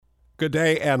Good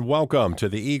day and welcome to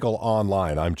the Eagle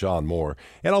Online. I'm John Moore.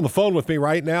 And on the phone with me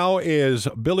right now is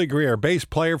Billy Greer, bass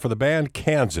player for the band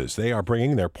Kansas. They are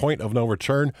bringing their Point of No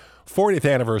Return 40th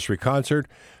anniversary concert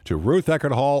to Ruth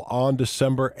Eckerd Hall on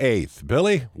December 8th.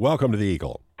 Billy, welcome to the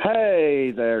Eagle.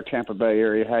 Hey there, Tampa Bay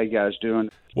area. How you guys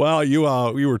doing? Well, you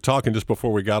were talking just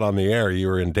before we got on the air. You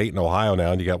were in Dayton, Ohio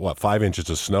now, and you got, 5 inches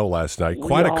of snow last night?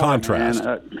 Quite a contrast.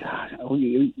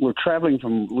 We're traveling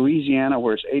from Louisiana,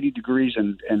 where it's 80 degrees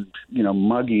and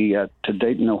muggy, to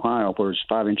Dayton, Ohio, where it's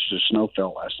 5 inches of snow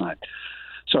fell last night.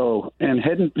 So, and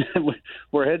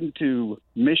we're heading to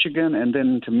Michigan and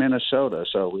then to Minnesota.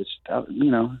 So it's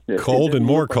cold and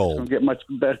more cold. It's going to get much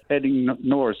better heading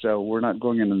north. So we're not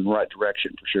going in the right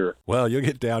direction for sure. Well, you'll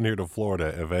get down here to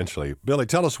Florida eventually. Billy,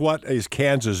 tell us, what is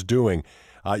Kansas doing?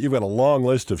 You've got a long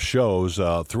list of shows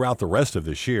throughout the rest of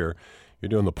this year. You're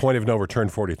doing the Point of No Return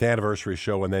 40th anniversary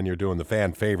show, and then you're doing the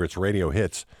fan favorites radio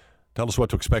hits. Tell us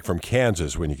what to expect from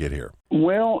Kansas when you get here.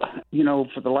 Well,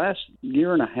 for the last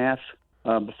year and a half,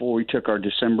 before we took our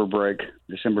December break,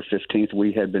 December 15th,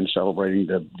 we had been celebrating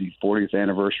the 40th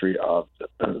anniversary of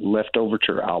the Left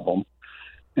Overture album,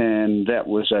 and that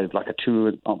was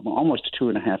almost a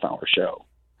 2.5 hour show.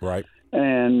 Right.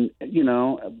 And,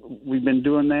 we've been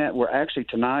doing that.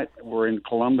 Tonight we're in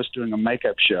Columbus doing a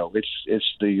makeup show. It's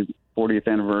the 40th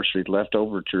anniversary Left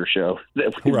Overture show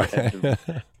that we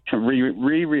had to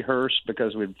re-rehearse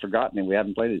because we'd forgotten it. We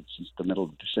haven't played it since the middle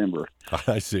of December.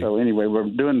 I see. So anyway, we're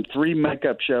doing 3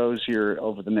 makeup shows here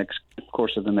over the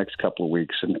course of the next couple of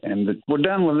weeks, and we're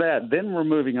done with that. Then we're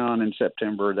moving on in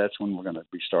September. That's when we're going to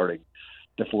be starting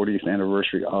the 40th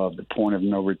anniversary of the Point of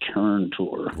No Return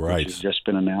tour, right, which has just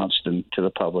been announced to the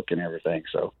public and everything.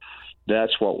 So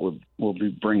that's what we'll be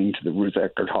bringing to the Ruth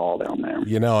Eckerd Hall down there.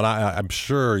 And I'm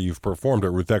sure you've performed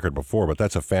at Ruth Eckerd before, but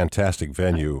that's a fantastic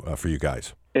venue for you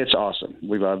guys. It's awesome.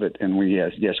 We love it, and we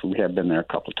have been there a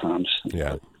couple of times.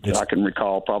 Yeah, I can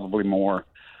recall probably more.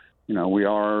 We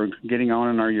are getting on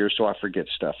in our years, so I forget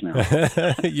stuff now.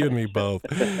 You and me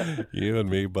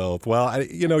both. Well,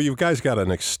 you guys got an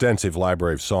extensive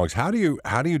library of songs. How do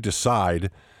you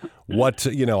decide what,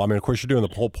 of course you're doing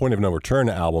the whole Point of No Return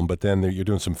album, but then you're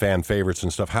doing some fan favorites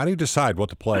and stuff. How do you decide what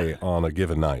to play on a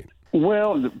given night?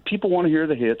 Well, people want to hear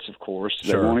the hits, of course.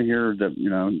 Sure. They want to hear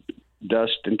the,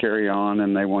 Dust and Carry On,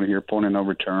 and they want to hear Point of No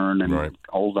Return and right.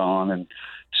 Hold On. And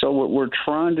so we're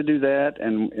trying to do that,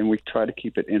 and we try to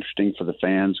keep it interesting for the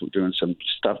fans. We're doing some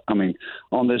stuff.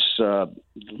 On this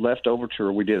Left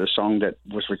Overture, we did a song that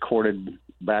was recorded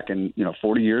back in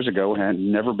 40 years ago and had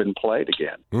never been played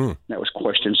again. That was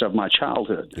Questions of My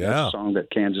Childhood. Yeah. That's a song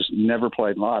that Kansas never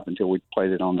played live until we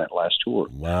played it on that last tour.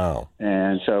 Wow.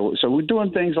 And so we're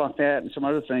doing things like that, and some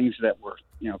other things that were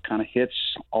kind of hits.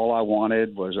 All I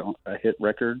Wanted was a hit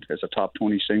record as a top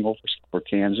 20 single for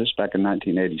Kansas back in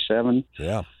 1987.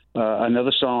 Yeah.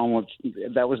 Another song was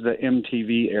the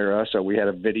MTV era, so we had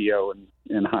a video in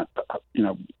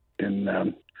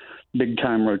big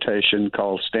time rotation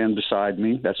called "Stand Beside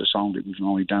Me." That's a song that we've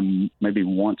only done maybe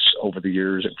once over the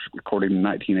years. It was recorded in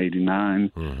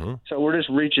 1989. Mm-hmm. So we're just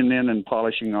reaching in and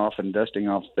polishing off and dusting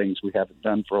off things we haven't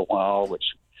done for a while, which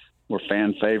were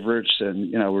fan favorites,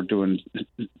 and we're doing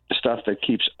stuff that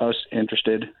keeps us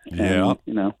interested. Yeah.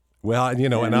 And, Well,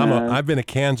 and I've been a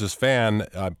Kansas fan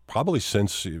probably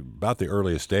since about the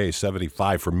earliest days,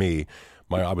 75 for me.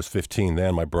 I was 15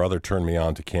 then. My brother turned me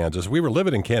on to Kansas. We were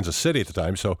living in Kansas City at the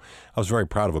time, so I was very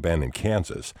proud of a band in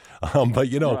Kansas. But,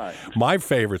 right. My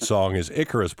favorite song is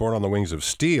Icarus, Born on the Wings of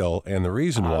Steel, and the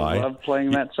reason why... I love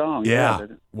playing that song. Yeah.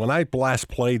 When I last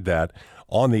played that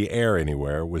on the air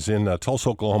anywhere was in Tulsa,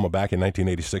 Oklahoma back in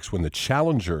 1986 when the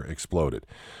Challenger exploded.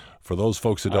 For those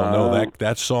folks that don't know,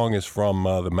 that song is from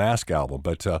the Mask album.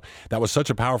 But that was such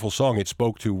a powerful song. It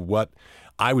spoke to what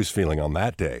I was feeling on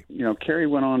that day. Kerry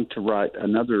went on to write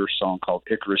another song called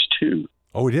Icarus 2.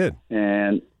 Oh, he did?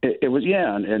 And it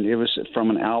was from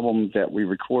an album that we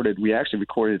recorded. We actually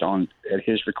recorded at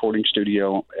his recording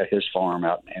studio at his farm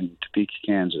out in Topeka,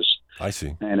 Kansas. I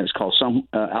see. And it's called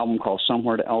album called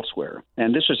Somewhere to Elsewhere.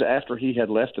 And this was after he had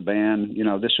left the band.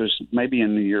 This was maybe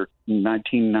in the year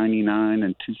 1999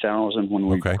 and 2000 when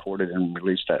we recorded and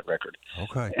released that record.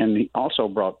 Okay. And he also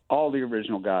brought all the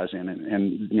original guys in,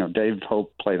 and Dave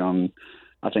Hope played on,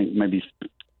 I think, maybe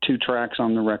 2 tracks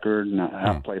on the record, and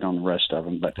I played on the rest of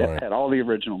them. But it had all the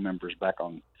original members back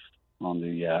on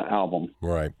the album.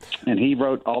 Right. And he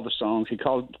wrote all the songs. He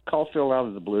called Phil out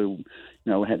of the blue,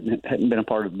 hadn't been a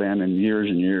part of the band in years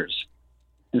and years,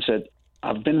 and said,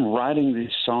 I've been writing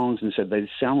these songs and said they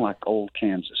sound like old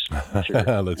Kansas.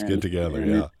 Let's get together,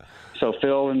 yeah. So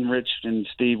Phil and Rich and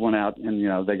Steve went out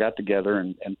and, they got together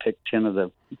and picked 10 of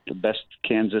the best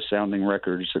Kansas sounding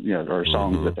records, or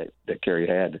songs that Kerry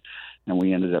had. And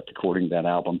we ended up recording that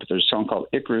album. But there's a song called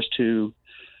Icarus II.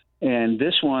 And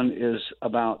this one is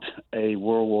about a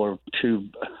World War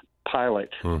II pilot,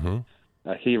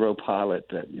 a hero pilot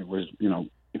that was,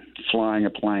 flying a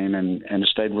plane and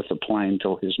stayed with the plane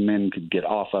till his men could get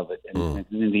off of it. And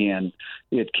in the end,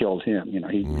 it killed him.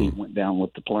 He went down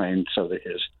with the plane so that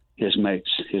his mates,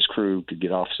 his crew could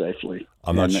get off safely.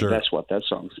 I'm not sure. That's what that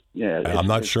song's. Yeah. I'm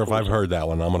not sure if I've heard that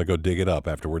one. I'm going to go dig it up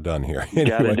after we're done here. Anyway.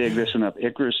 Got to dig this one up.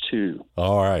 Icarus II.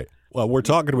 All right. Well, we're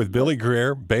talking with Billy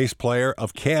Greer, bass player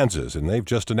of Kansas, and they've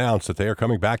just announced that they are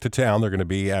coming back to town. They're going to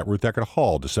be at Ruth Eckerd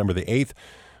Hall December the 8th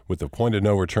with the Point of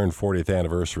No Return 40th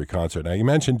anniversary concert. Now, you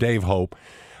mentioned Dave Hope.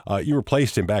 You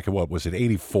replaced him back in, what was it,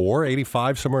 84,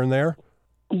 85, somewhere in there?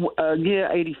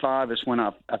 Yeah, 85 is when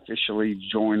I officially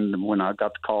joined, when I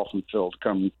got the call from Phil to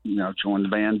come, join the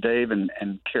band. Dave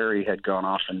and Kerry had gone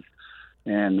off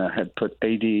and had put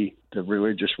AD, the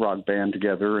religious rock band,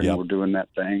 together, and were doing that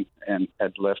thing, and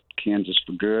had left Kansas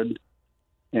for good.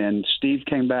 And Steve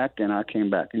came back, and I came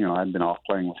back. I'd been off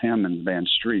playing with him in the band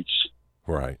Streets.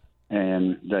 Right.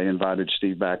 And they invited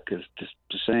Steve back to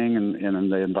sing, and then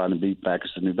they invited me back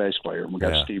as the new bass player. And we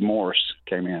got Steve Morris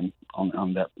came in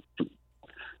on that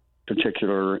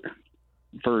particular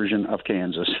version of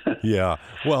Kansas. Yeah.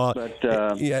 Well, but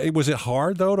was it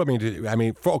hard though?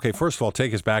 Okay, first of all,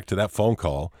 take us back to that phone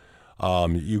call.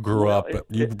 You grew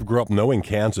up knowing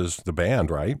Kansas, the band,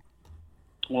 right?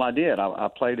 Well, I did. I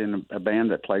played in a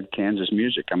band that played Kansas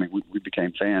music. We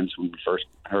became fans when we first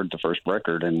heard the first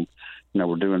record, and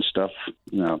we're doing stuff,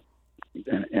 in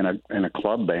a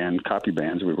club band, copy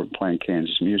bands. We were playing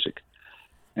Kansas music.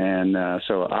 And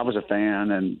so I was a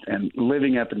fan, and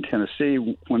living up in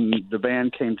Tennessee, when the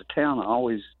band came to town, I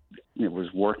always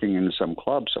was working in some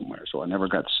club somewhere, so I never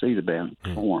got to see the band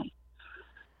perform.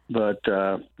 But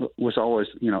was always,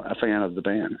 a fan of the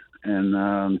band,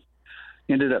 and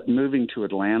ended up moving to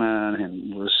Atlanta,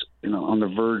 and was, on the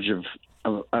verge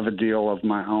of a deal of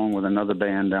my own with another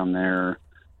band down there.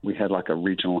 We had like a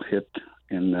regional hit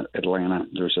in Atlanta.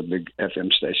 There's a big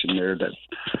FM station there that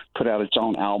put out its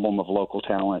own album of local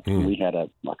talent. And we had a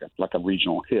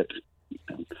regional hit,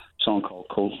 a song called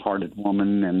Cold Hearted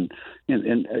Woman, and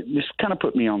just kind of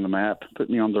put me on the map,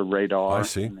 put me on the radar. I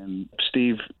see. And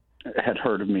Steve had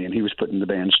heard of me, and he was putting the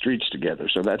band Streets together.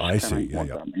 So that's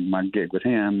my gig with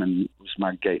him, and it was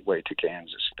my gateway to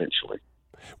Kansas eventually.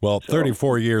 Well,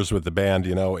 34 years with the band,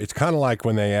 it's kind of like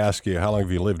when they ask you, how long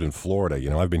have you lived in Florida?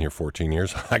 I've been here 14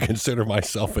 years. I consider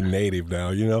myself a native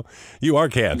now, You are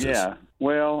Kansas. Yeah.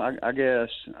 Well, I guess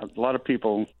a lot of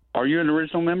people, are you an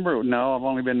original member? No, I've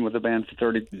only been with the band for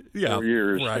 34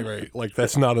 years. Right. Like,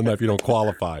 that's not enough. You don't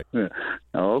qualify.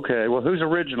 Okay. Well, who's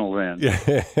original then?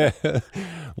 Yeah.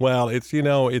 Well,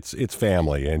 it's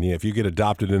family. And if you get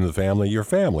adopted into the family, you're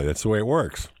family. That's the way it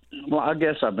works. Well, I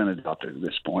guess I've been adopted at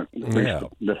this point. At least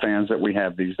the fans that we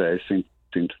have these days seem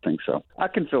to think so. I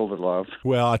can feel the love.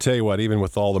 Well, I'll tell you what, even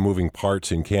with all the moving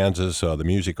parts in Kansas, the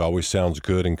music always sounds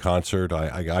good in concert.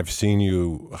 I've seen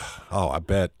you, I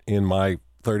bet in my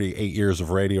 38 years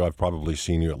of radio, I've probably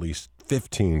seen you at least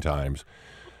 15 times.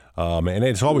 And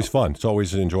it's always fun. It's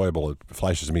always enjoyable. It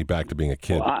flashes me back to being a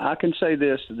kid. Well, I can say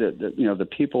this, that the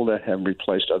people that have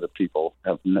replaced other people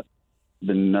have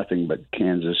been nothing but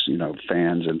Kansas,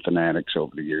 fans and fanatics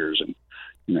over the years, and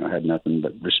had nothing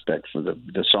but respect for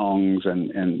the songs,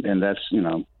 and that's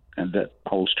and that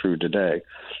holds true today.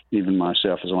 Even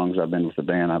myself, as long as I've been with the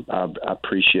band, I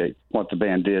appreciate what the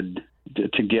band did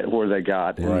to get where they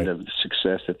got, and the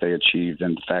success that they achieved,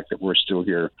 and the fact that we're still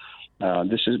here.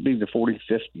 This will be the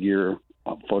 45th year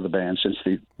for the band since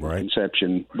the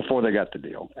inception, before they got the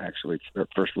deal, actually, their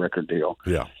first record deal.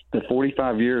 Yeah. The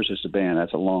 45 years as a band,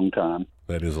 that's a long time.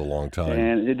 That is a long time.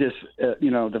 And it just,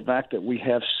 the fact that we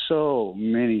have so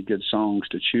many good songs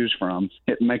to choose from,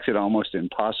 it makes it almost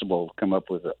impossible to come up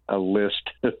with a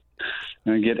list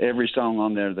and get every song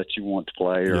on there that you want to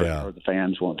play or the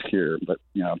fans want to hear. But,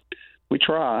 we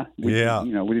try. We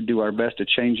do our best to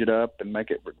change it up and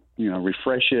make it,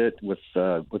 refresh it with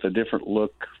a different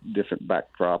look, different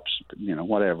backdrops,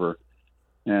 whatever,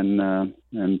 and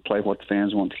play what the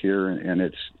fans want to hear. And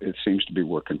it seems to be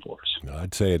working for us.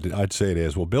 I'd say it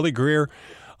is. Well, Billy Greer,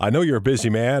 I know you're a busy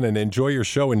man, and enjoy your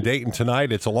show in Dayton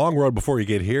tonight. It's a long road before you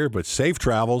get here, but safe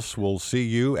travels. We'll see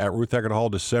you at Ruth Eckerd Hall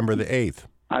December the 8th.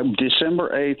 December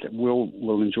 8th,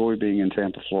 we'll enjoy being in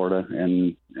Tampa, Florida,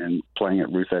 and playing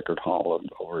at Ruth Eckerd Hall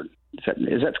over.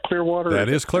 Is that Clearwater? That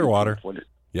is Clearwater.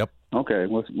 Yep. Okay.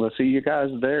 We'll see you guys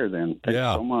there then. Thank you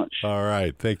so much. All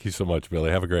right. Thank you so much,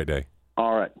 Billy. Have a great day.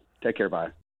 All right. Take care. Bye.